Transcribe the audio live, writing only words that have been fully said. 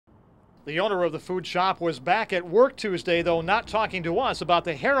The owner of the food shop was back at work Tuesday, though not talking to us about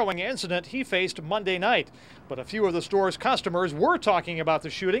the harrowing incident he faced Monday night. But a few of the store's customers were talking about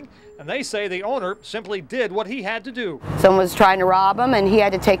the shooting, and they say the owner simply did what he had to do. Someone was trying to rob him, and he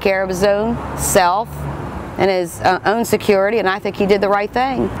had to take care of his own self and his own security, and I think he did the right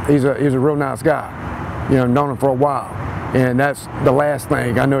thing. He's a real nice guy. You know, known him for a while, and that's the last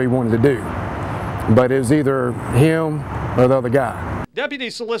thing I know he wanted to do. But it was either him or the other guy. Deputy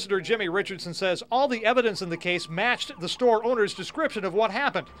Solicitor Jimmy Richardson says all the evidence in the case matched the store owner's description of what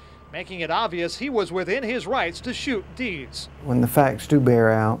happened, making it obvious he was within his rights to shoot Deeds. When the facts do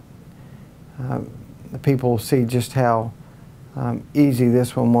bear out, the people see just how easy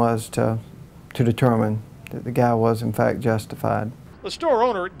this one was to determine that the guy was in fact justified. The store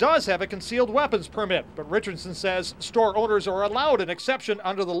owner does have a concealed weapons permit, but Richardson says store owners are allowed an exception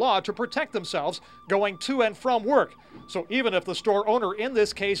under the law to protect themselves going to and from work. So even if the store owner in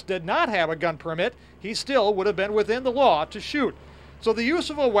this case did not have a gun permit, he still would have been within the law to shoot. So the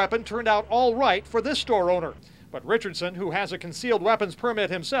use of a weapon turned out all right for this store owner. But Richardson, who has a concealed weapons permit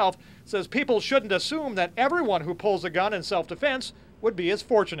himself, says people shouldn't assume that everyone who pulls a gun in self-defense would be as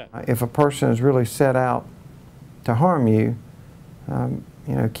fortunate. If a person is really set out to harm you,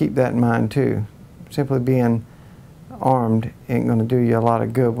 you know, keep that in mind too. Simply being armed ain't going to do you a lot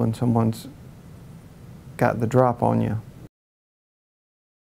of good when someone's got the drop on you.